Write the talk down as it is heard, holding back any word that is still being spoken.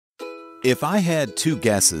If I had two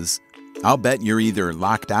guesses, I'll bet you're either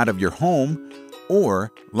locked out of your home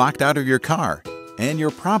or locked out of your car, and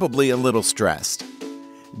you're probably a little stressed.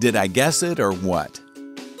 Did I guess it or what?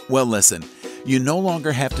 Well, listen, you no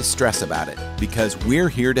longer have to stress about it because we're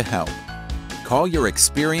here to help. Call your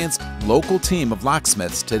experienced local team of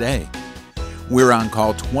locksmiths today. We're on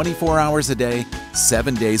call 24 hours a day,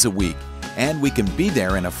 7 days a week, and we can be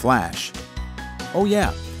there in a flash. Oh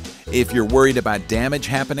yeah, if you're worried about damage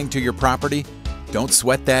happening to your property, don't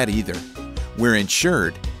sweat that either. We're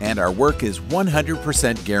insured and our work is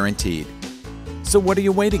 100% guaranteed. So what are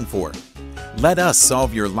you waiting for? Let us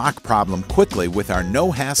solve your lock problem quickly with our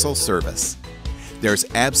no-hassle service. There's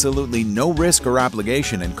absolutely no risk or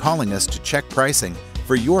obligation in calling us to check pricing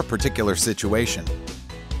for your particular situation.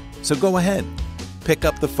 So go ahead, pick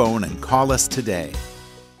up the phone and call us today.